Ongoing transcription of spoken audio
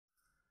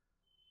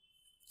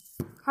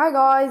Hi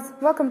guys,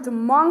 welcome to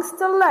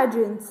Monster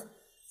Legends.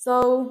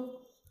 So,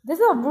 this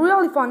is a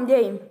really fun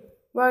game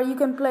where you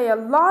can play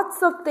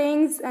lots of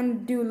things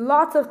and do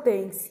lots of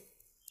things.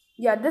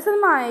 Yeah, this is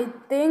my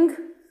thing.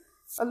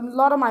 A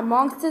lot of my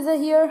monsters are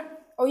here.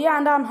 Oh yeah,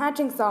 and I'm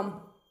hatching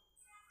some.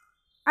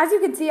 As you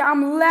can see,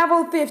 I'm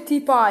level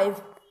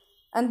 55.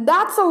 And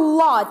that's a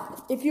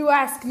lot if you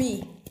ask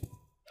me.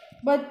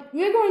 But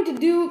we're going to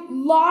do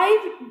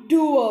live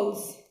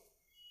duels.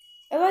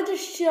 As I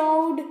just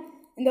showed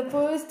in the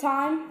first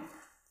time,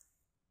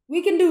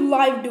 we can do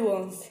live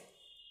duels.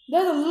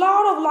 There's a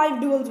lot of live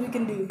duels we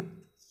can do.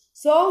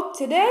 So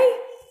today,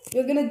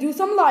 we're gonna do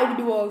some live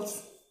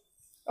duels.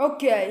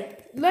 Okay,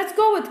 let's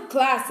go with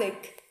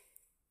classic.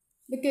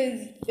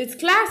 Because it's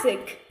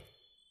classic.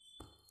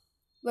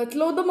 Let's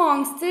load the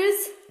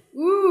monsters.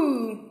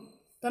 Ooh,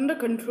 Thunder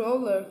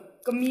Controller,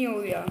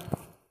 Camellia.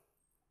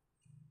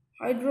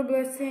 Hydro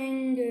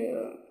Blessing,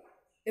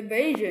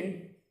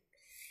 Evasion.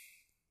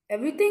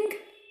 Everything?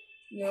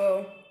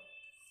 No.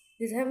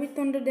 This heavy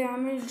thunder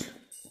damage.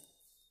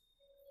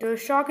 The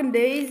shock and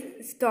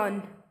daze,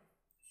 stun.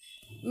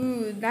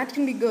 Ooh, that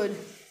can be good.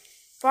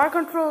 Fire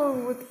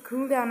control with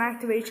cooldown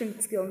activation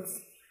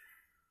skills.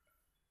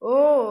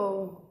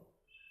 Oh.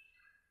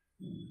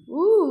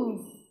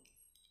 Ooh.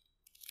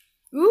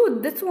 Ooh,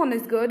 this one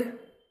is good.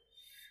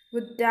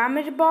 With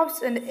damage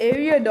buffs and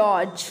area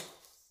dodge.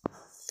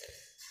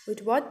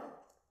 Wait, what?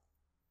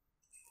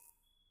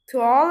 To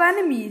all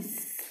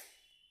enemies.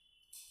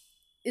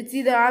 It's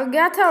either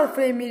Algata or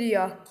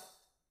Flamidia.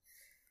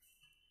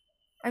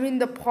 I mean,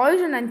 the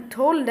poison and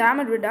total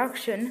damage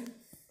reduction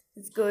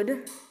is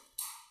good.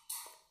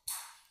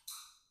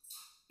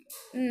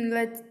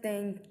 Let's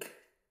think.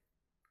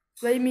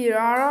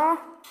 Flamirara.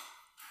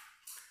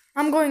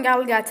 I'm going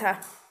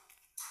Algata.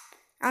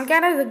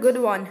 Algata is a good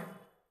one.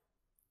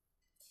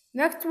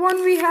 Next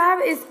one we have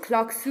is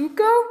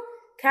Kloxuko,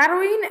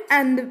 Kaori,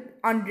 and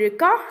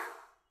Andrika.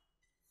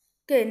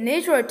 Okay,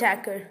 Nature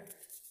Attacker.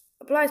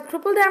 Applies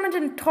triple damage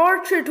and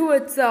torture to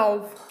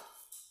itself.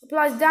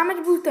 Applies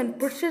damage boost and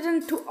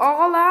precision to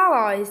all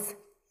allies.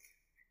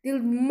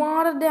 Deals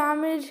moderate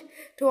damage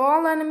to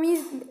all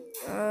enemies.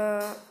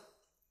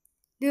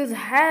 Deals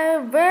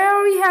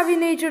very heavy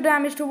nature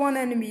damage to one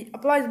enemy.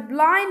 Applies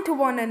blind to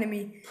one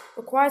enemy.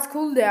 Requires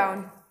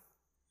cooldown.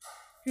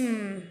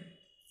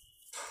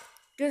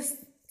 Just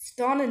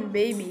stun and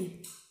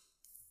baby.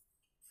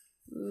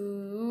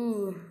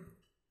 Ooh.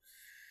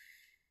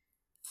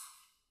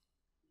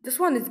 This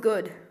one is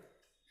good.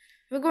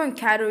 We're going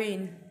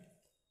Kaori.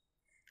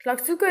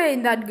 Kloxuko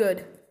ain't that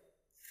good.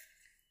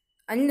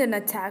 I need an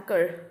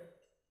attacker.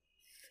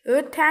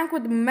 Earth tank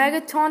with mega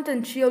taunt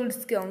and shield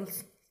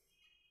skills.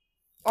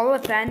 All a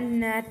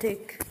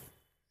fanatic.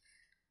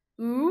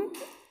 Ooh.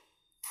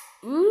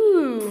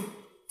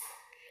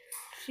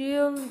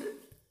 Shield.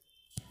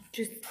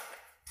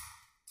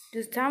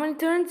 Just how many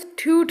turns?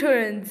 2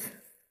 turns.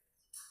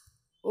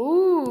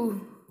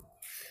 Ooh.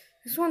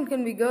 This one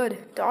can be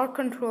good. Dark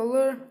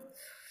controller.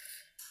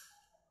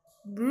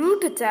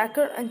 Brute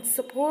attacker and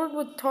support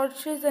with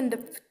torches and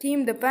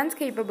team defense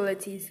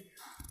capabilities.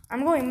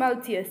 I'm going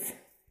Maltius.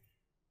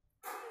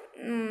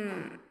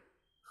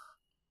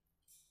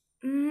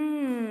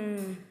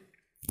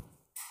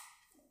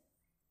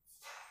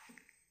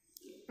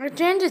 I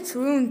changed its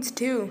runes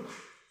too.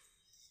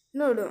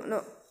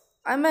 No.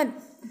 I meant.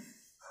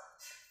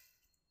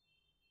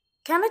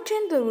 Can I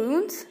change the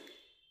runes?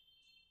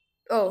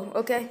 Oh,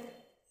 okay.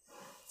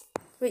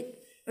 Wait,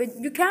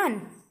 you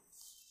can.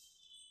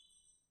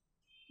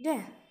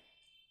 Yeah.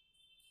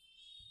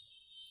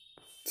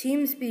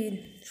 Team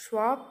speed,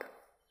 swap.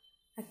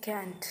 I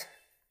can't.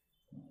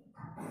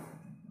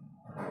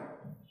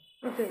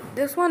 Okay,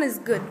 this one is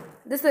good.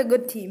 This is a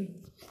good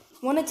team.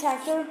 One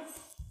attacker,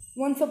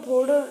 one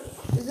supporter.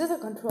 Is this a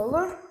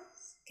controller?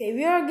 Okay,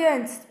 we are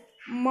against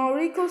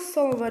Mauricio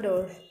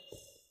Salvador.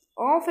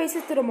 All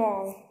faces to the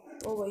mall.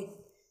 Oh wait,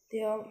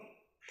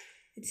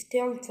 it's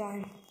tail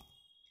time.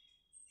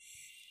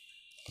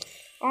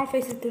 All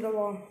faces to the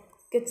wall.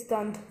 Get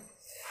stunned.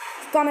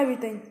 Stun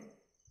everything.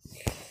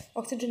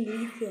 Oxygen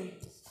refill.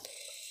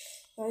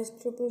 Guys,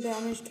 triple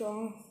damage to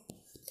all.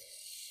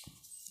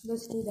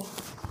 Let's do that.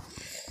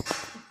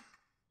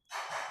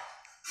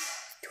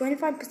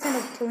 25%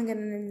 of killing an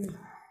enemy.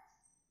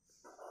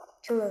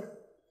 Killer.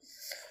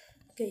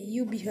 Okay,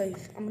 you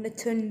behave. I'm gonna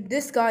turn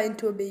this guy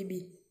into a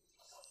baby.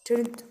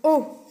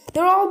 Oh,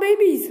 they're all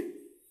babies.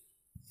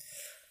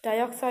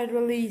 Dioxide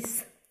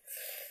release.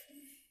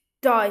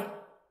 Die.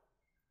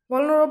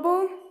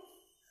 Vulnerable.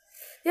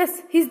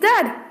 Yes, he's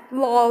dead.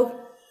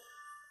 Lol.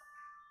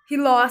 He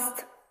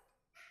lost.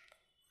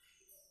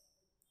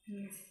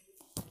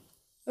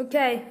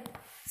 Okay,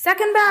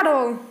 second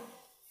battle.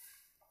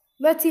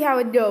 Let's see how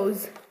it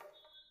goes.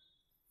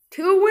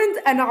 2 wins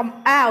and I'm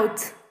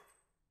out.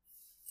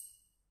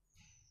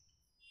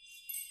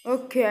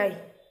 Okay.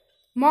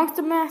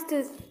 Monster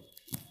Masters.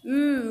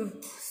 Ooh,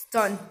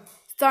 stun.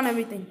 Stun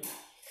everything.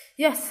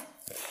 Yes.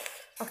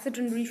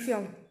 Oxygen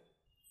refill.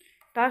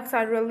 Dark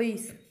side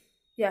release.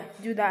 Yeah,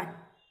 do that.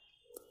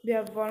 We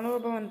have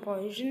vulnerable and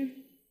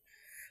poison.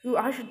 Ooh,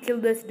 I should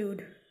kill this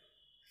dude.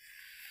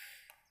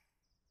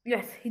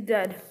 Yes, he's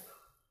dead.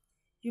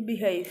 You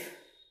behave.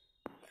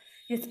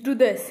 Let's do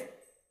this.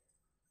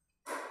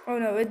 Oh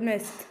no, it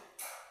missed.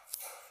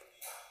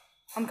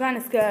 I'm kind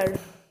of scared.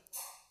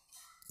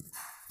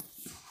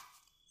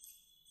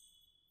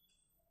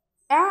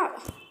 Ah!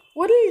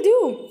 What did he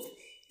do?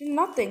 He did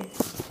nothing.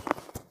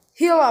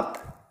 Heal up,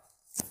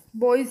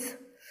 boys.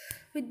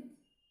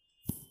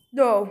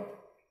 No.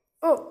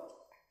 Oh.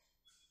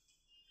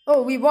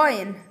 Oh, we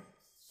won.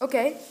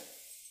 Okay.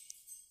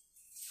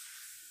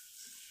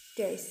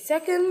 Okay,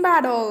 second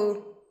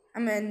battle. I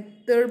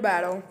mean, third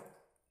battle.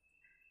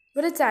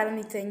 But it's at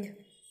anything.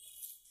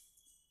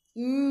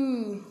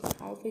 Ooh,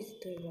 I'll face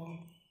the third one.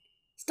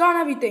 Stun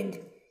everything.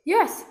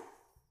 Yes.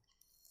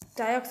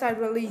 Dioxide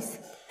release.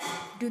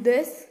 Do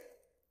this.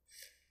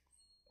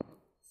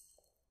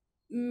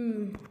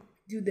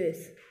 Do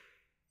this.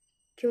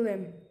 Kill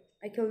him.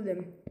 I killed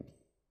him.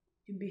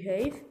 You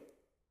behave.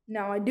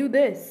 Now I do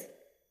this.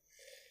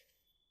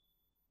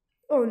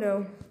 Oh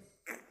no.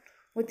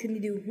 What can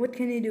he do? What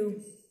can he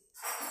do?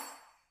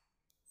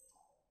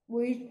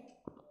 Wait.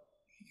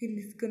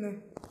 He's gonna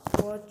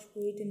watch,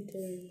 wait, and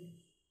turn.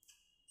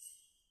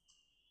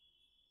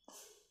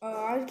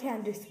 I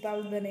can't just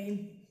spell the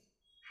name.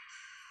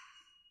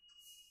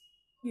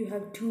 You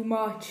have too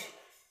much.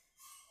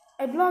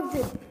 I blocked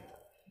it.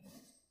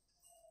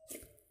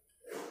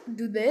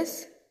 Do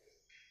this.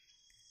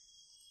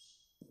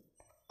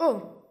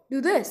 Oh, do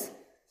this.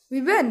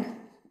 We win.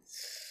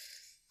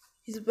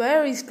 He's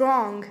very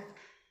strong.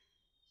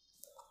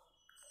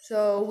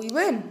 So we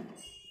win.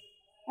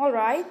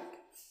 Alright.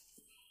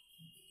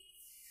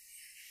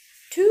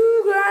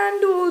 2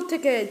 grand duel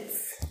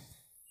tickets.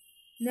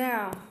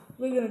 Now,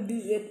 we're gonna do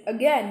it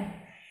again.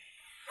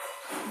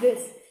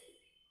 This.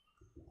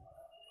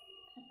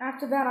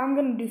 After that, I'm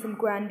gonna do some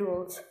grand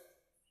duels.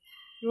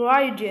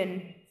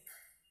 Raijin.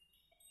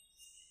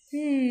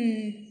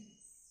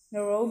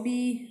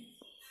 Nairobi.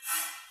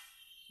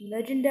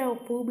 Legendary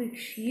phobic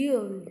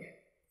shield.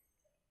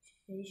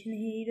 Nation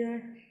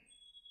hater.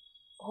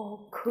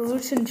 Oh,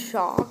 curse and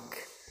shock.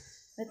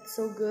 That's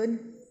so good.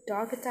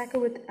 Dark attacker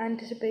with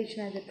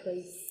anticipation as a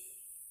trait.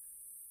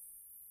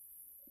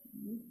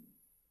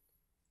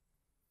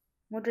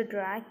 Motor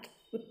drag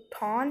with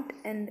taunt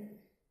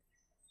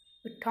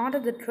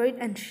as a trait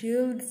and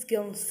shield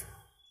skills.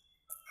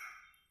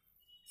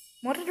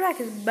 Motor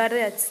drag is better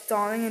at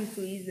stalling and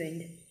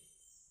freezing.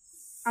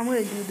 I'm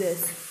gonna do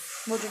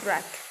this. Motor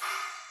drag.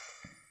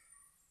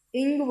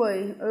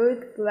 Ingway,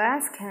 earth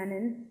glass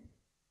cannon.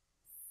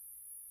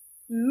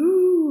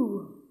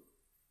 Ooh.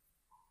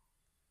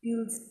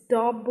 Deals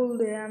double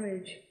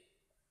damage.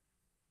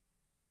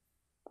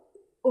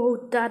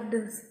 Oh, that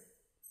does.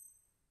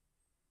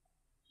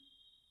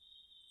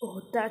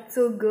 Oh, that's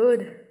so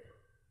good.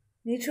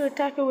 Nature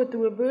attacker with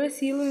reverse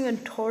healing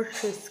and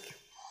torch risk.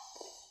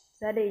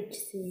 That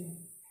HC.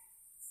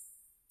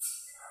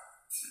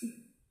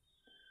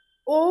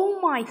 Oh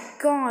my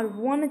god,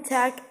 one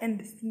attack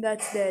and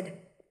that's dead.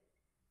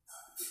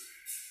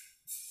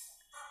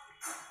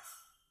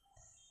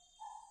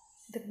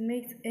 That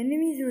makes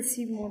enemies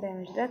receive more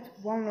damage. That's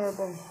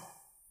vulnerable.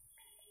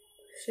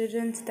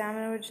 Precision,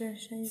 stamina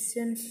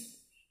regeneration.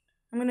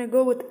 I'm gonna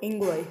go with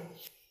Ingwe.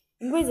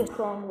 Ingwe is a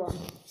strong one.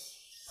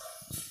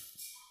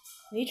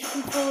 Nature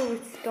controller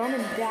with stun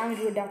and damage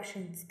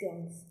reduction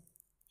skills.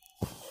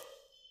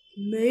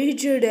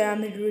 Major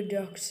damage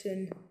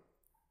reduction.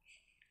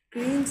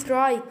 Green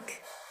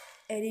strike.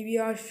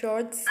 ADVR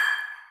shots.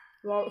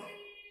 Well,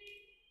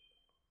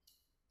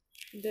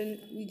 then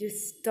we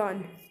just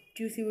stun.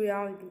 Juicy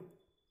reality.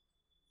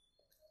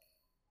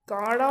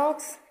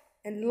 Gardox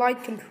and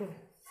light control.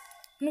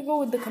 I'm gonna go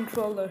with the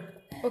controller.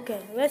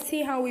 Okay, let's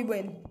see how we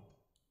win.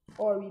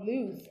 Or we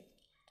lose.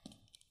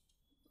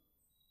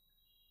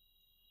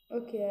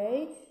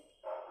 Okay.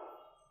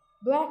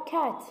 Black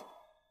cat.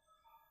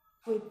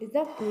 Wait, is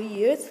that 3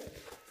 years?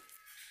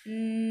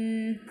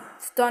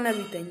 Stun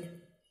everything.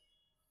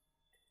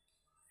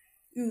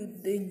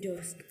 Ooh,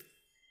 dangerous.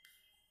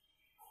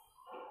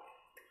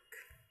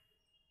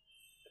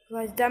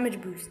 Applies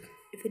damage boost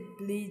if it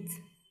bleeds.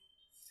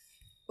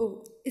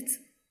 Oh, it's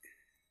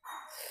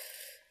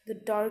the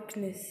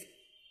darkness.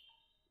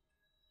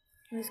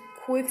 There's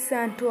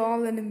quicksand to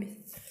all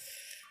enemies.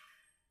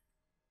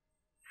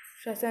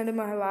 Should I send him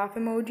a laugh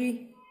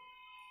emoji?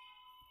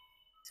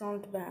 It's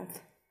on the bath.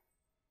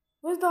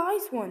 Where's the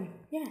ice one?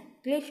 Yeah,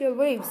 glacial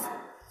waves.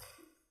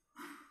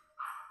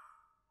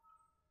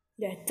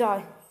 Yeah,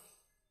 die.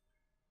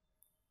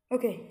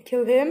 Okay,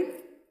 kill him.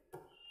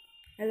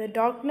 And the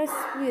darkness,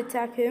 we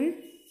attack him.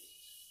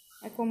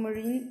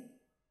 Aquamarine.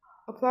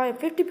 Apply a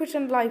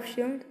 50% life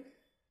shield.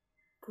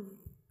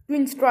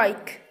 Green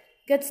strike.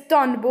 Get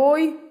stunned,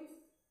 boy.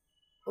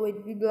 Oh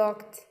wait, we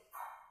blocked.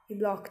 He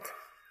blocked.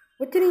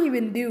 What did he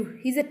even do?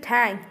 He's a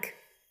tank.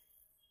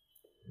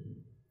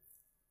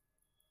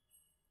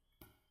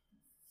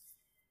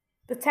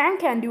 The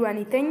tank can't do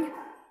anything.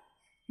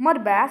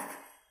 Mud bath.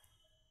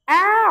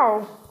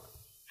 Ow!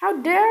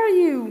 How dare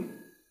you!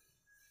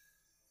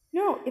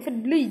 if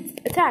it bleeds,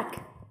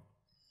 attack.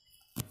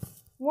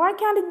 Why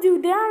can't it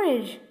do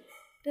damage?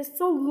 It's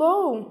so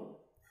low.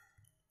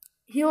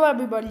 Heal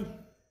everybody.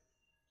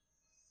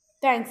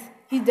 Thanks,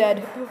 he's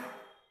dead.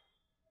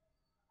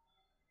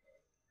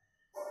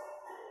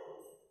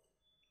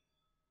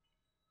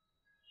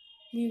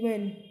 We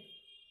win.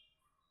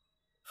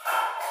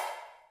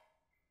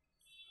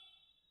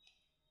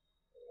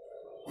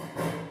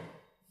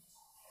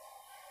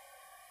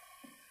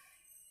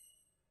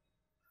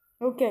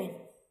 Okay.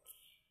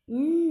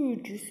 Ooh,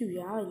 juicy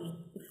reality.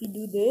 If we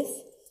do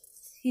this,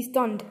 he's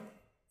stunned.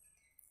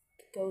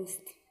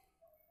 Ghost.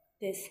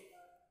 This.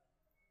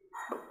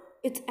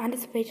 It's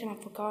anticipation, I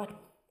forgot.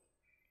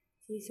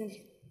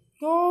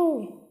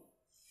 No!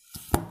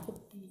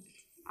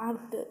 I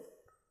have to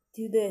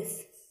do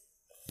this.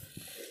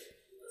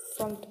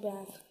 Front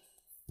back.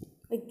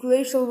 Like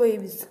glacial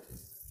waves.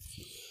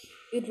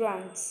 It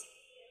runs.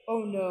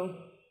 Oh no.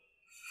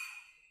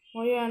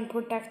 Warrior and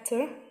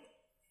protector.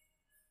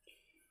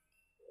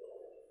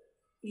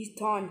 He's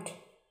taunt.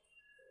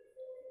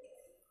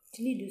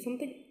 Did he do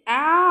something?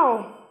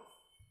 Ow!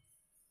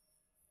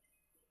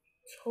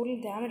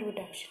 Total damage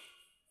reduction.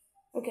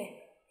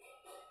 Okay.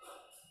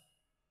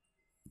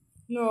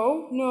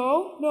 No,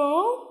 no,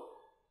 no.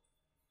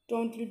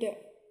 Don't do that.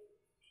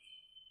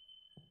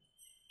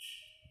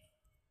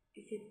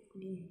 Is it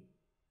green?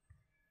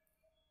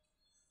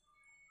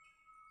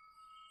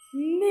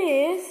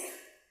 Miss.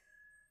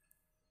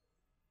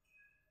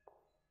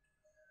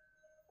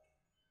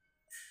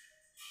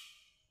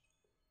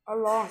 I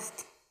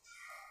lost.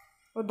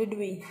 Or did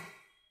we?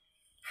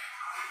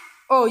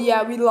 Oh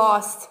yeah, we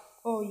lost.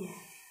 Oh yeah.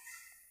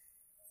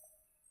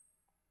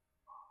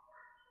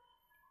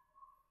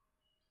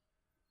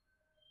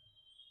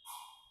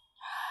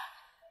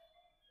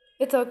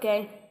 It's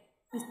okay.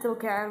 We still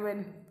can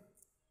win.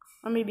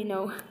 Or maybe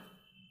no.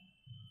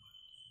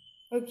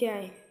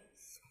 Okay.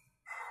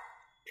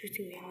 True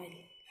to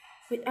reality.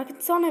 Wait, I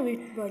can stun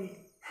everybody.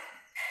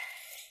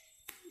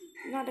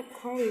 Not a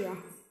kaori.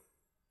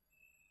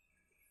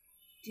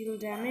 Deal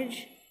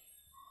damage.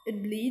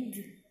 It bleeds.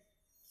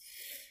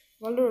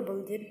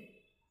 Vulnerable did.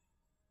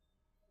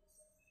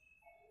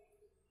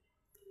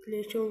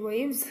 Glacial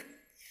waves.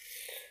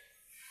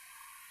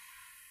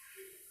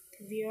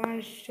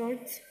 VR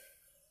shorts.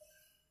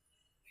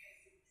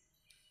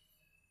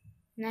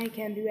 Now you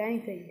can't do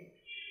anything.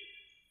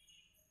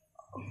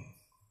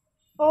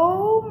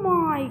 Oh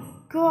my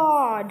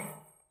god!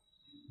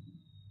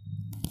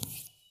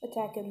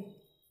 Attack him.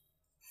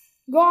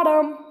 Got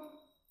him!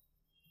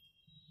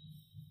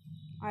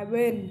 I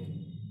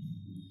win.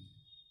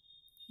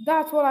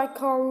 That's what I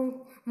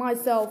call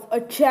myself,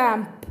 a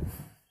champ.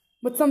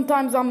 But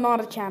sometimes I'm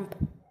not a champ.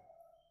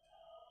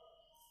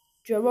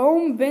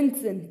 Jerome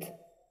Vincent.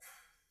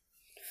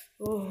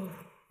 Oh,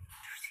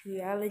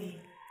 reality.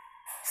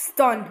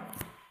 Stun.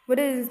 What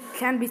is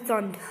can be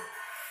stunned?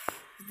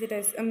 It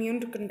is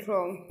immune to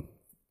control.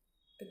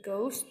 The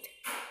ghost.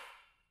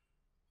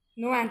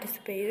 No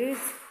anticipators.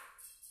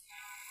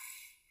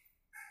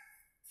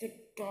 The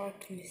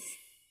darkness.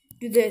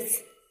 Do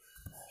this.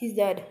 He's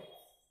dead.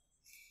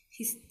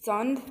 He's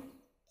stunned.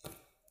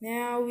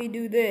 Now we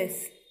do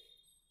this.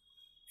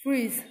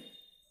 Freeze.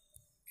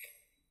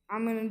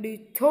 I'm gonna do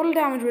total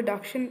damage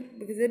reduction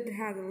because it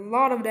has a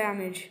lot of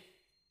damage.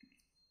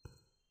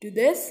 Do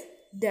this.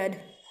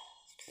 Dead.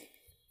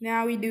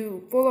 Now we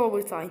do full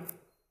oversight.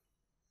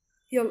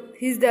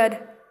 He's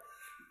dead.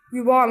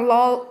 We won,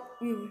 lol.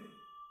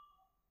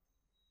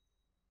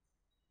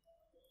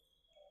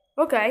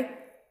 Okay.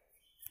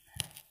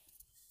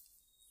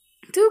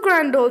 2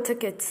 grand duel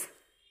tickets.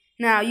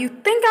 Now, you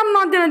think I'm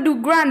not gonna do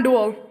grand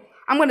duel?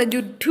 I'm gonna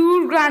do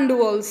 2 grand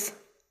duels.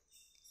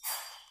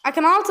 I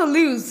can also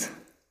lose.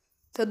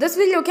 So this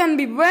video can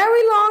be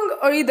very long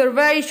or either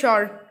very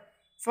short.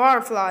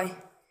 Firefly.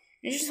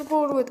 You should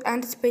support with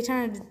anticipation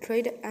and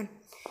trade and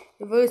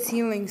reverse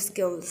healing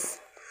skills.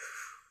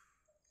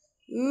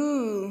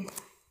 Ooh.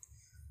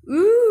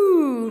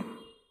 Ooh.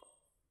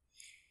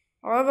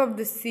 Olive of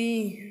the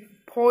sea.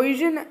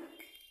 Poison.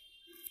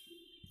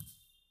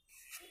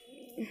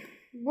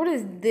 What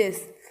is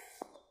this?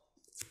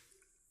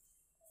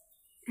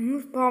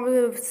 Move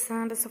positive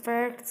sound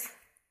effects.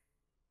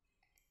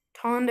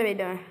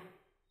 Tornado.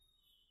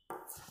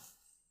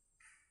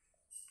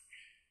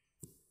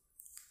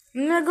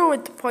 I'm gonna go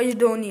with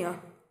Posidonia.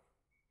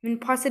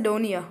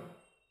 Posidonia.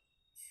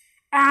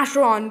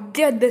 Ashron,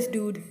 get this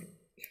dude.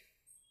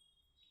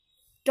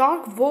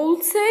 Dark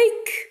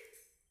Voltsake?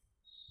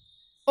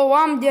 Oh,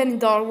 I'm getting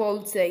Dark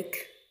Voltsake.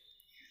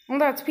 On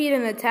that speed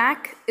and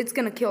attack, it's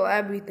gonna kill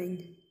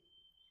everything.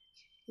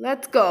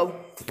 Let's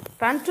go.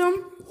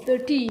 Phantom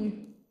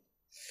 13.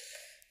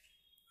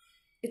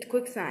 It's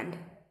quicksand.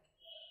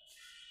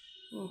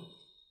 Oh.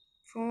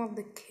 Form of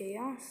the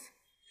chaos.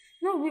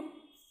 No,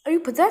 are you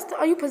possessed?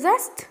 Are you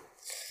possessed?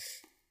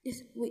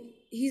 Yes, wait,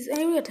 he's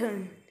area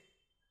turn.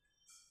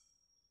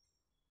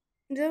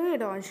 It's area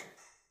dodge.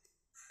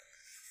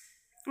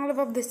 Olive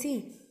of the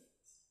sea.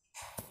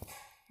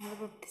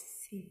 Olive of the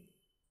sea.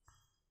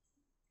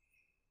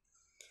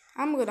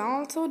 I'm gonna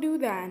also do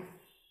that.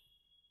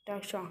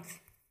 Dark Sharks.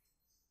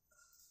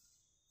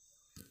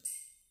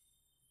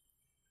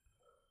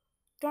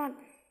 Don't.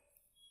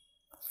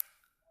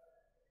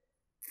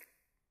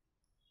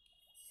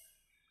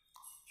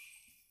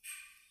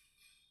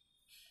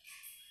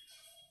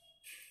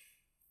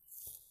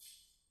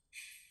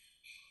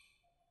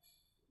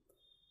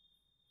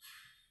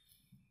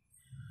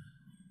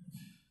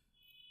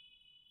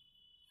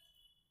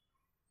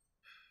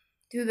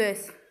 Do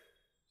this.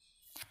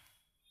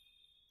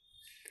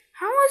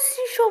 How is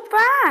she so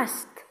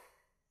fast?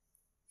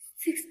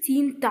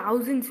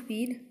 16,000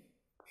 speed?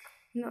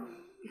 No.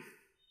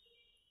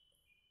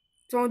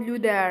 Don't do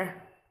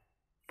there.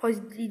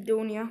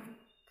 Posidonia.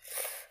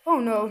 Oh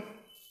no.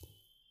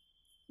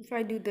 If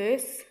I do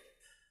this.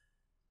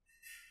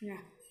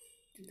 Yeah.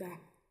 Do that.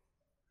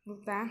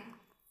 Move that.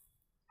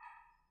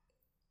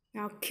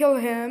 Now kill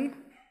him.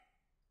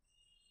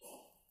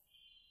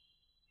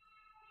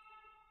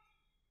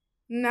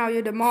 Now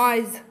your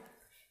demise.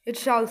 It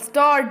shall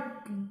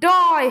start.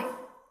 Die!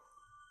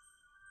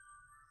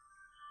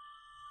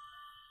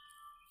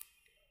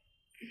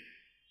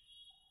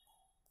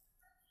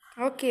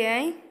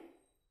 Okay.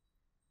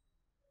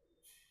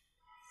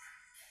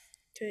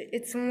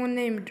 It's someone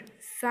named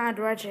Sad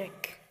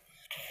Rajek.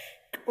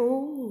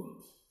 Oh.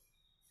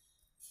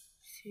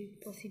 See,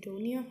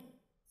 Posidonia.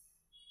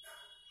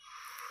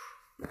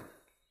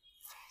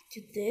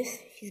 Do this.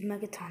 He's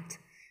Megataunt.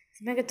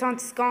 His Megataunt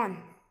is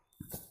gone.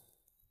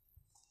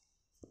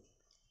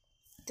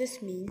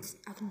 This means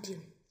I can deal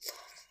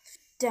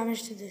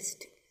damage to this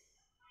too.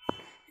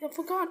 I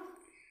forgot.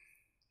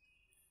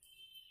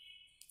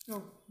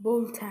 Oh,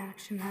 bolt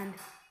action hand.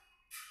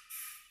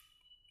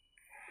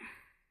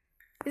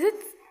 Is it?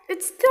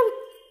 It's still.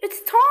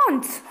 It's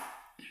taunt.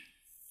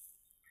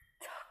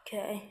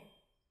 Okay.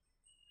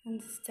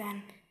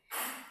 Understand.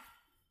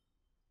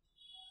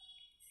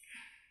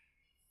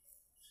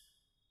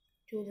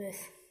 Do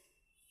this.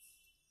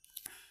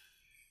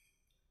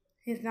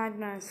 He's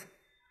nightmares.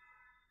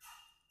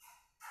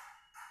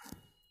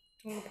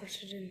 Don't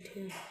push it in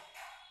too.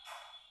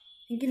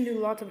 He can do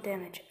lots of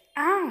damage.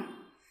 Ow!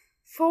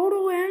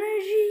 Photo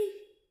energy?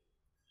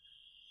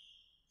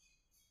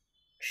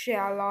 Shit,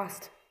 I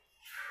lost.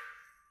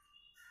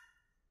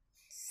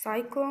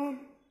 Cyclone?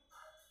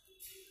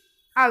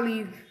 I'll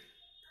leave.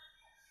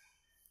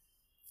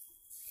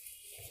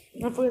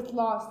 My first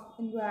lost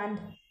in grand.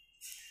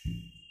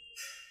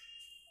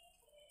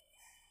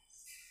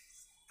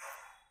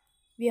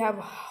 We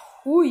have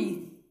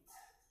Hui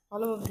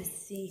all over the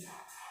sea.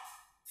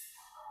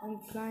 And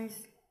flies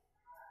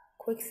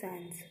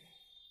quicksands.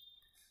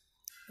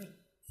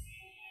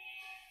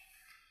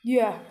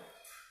 Yeah.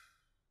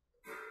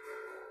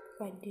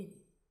 I did.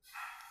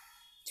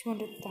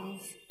 200,000.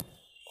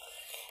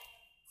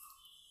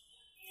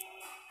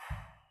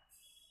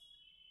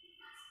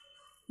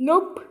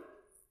 Nope.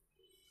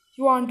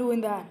 You aren't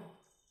doing that.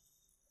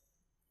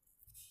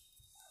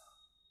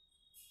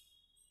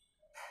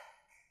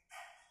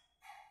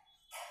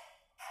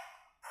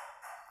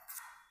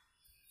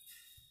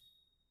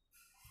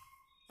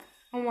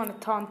 I want to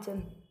taunt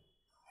him.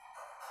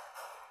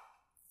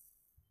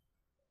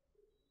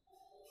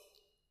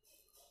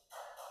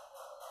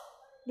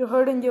 You're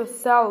hurting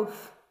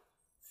yourself.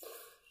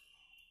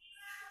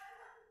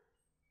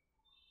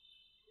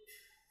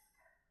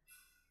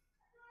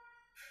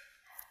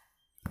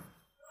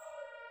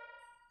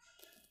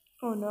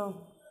 Oh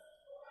no.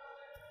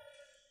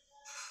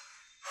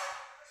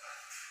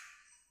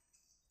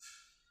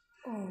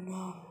 Oh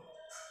no.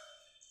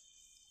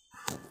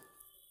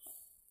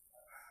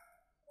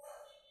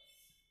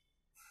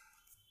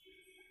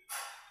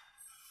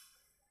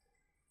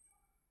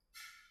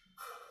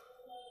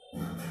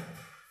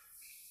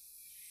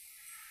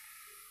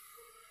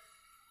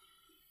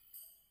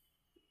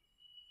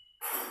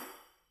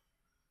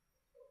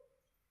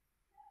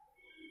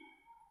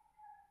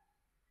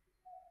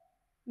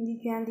 You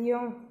can't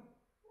deal.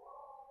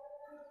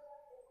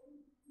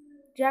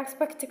 Jack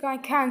Spectacle, I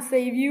can't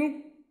save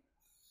you.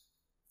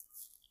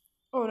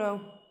 Oh no.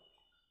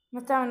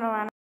 My stamina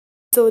ran out.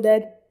 So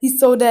dead. He's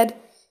so dead.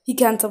 He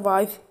can't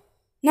survive.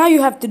 Now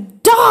you have to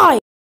die!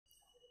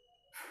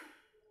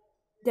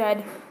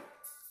 Dead.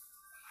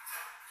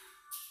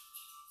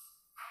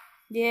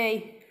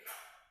 Yay.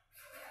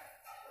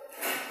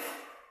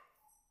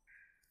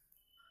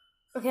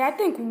 Okay, I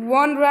think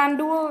one rand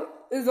duel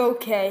is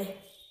okay.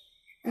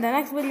 In the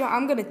next video,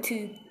 I'm gonna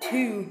do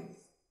two.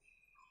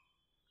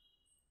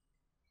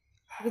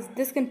 Because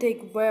this can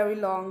take very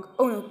long.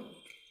 Oh no.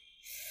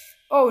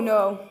 Oh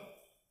no.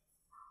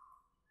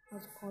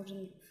 That's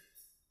poison.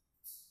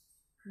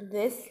 Do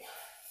this.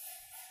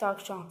 Dark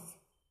Sharks.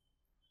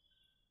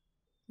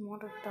 I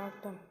want to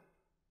dark them.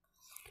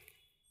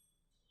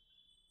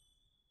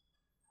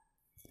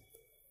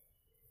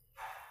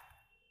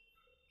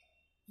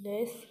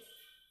 This.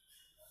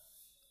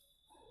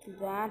 Do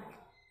that.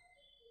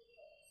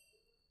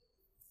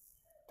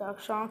 Dark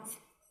Sharks.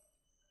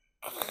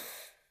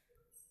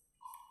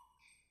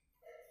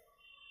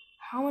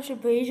 How much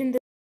evasion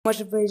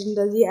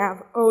does he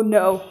have? Oh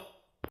no.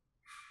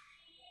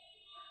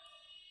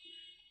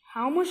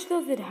 How much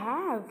does it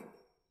have?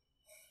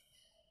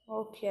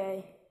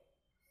 Okay.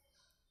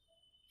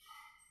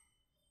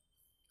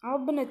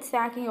 I've been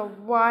attacking a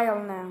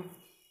while now.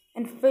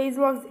 And phase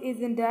logs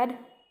isn't dead.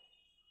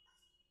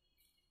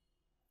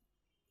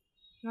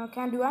 Now I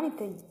can't do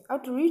anything. I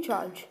have to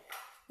recharge.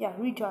 Yeah,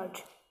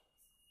 recharge.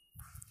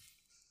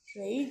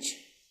 Rage.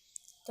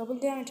 Double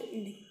damage.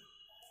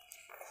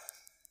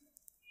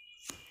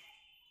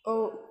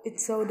 Oh,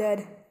 it's so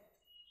dead.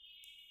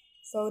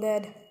 So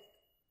dead.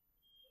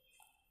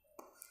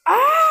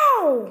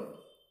 Ow!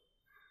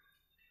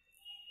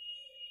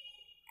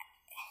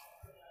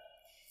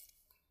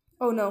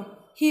 Oh no.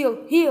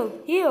 Heal, heal,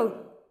 heal!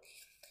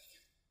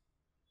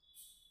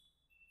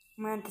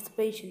 My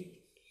anticipation.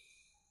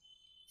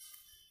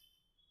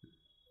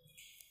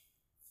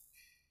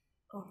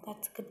 Oh,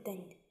 that's a good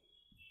thing.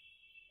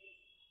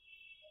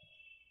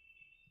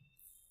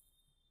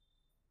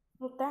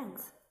 Oh,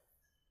 thanks.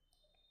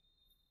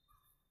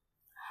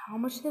 How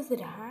much does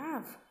it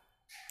have?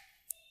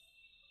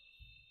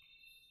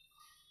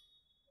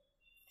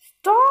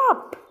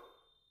 Stop!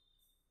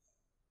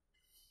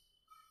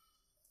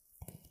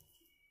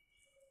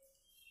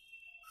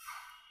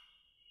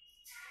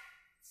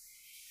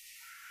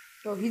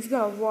 Oh, he's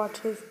gonna watch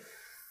his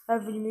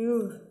every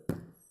move.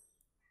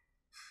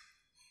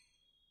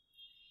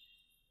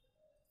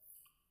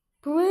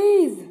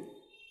 Please!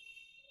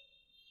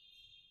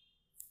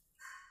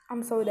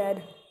 I'm so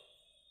dead.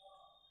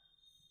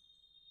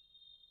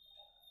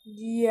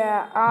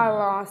 Yeah, I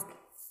lost.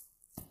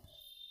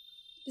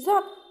 Is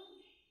that...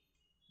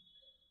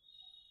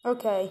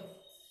 Okay.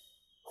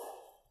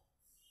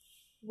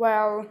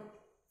 Well...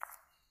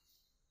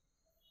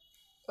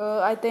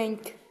 I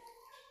think...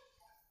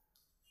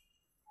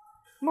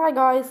 Bye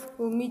guys,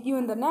 we'll meet you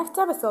in the next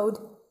episode.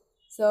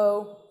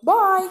 So,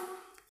 bye!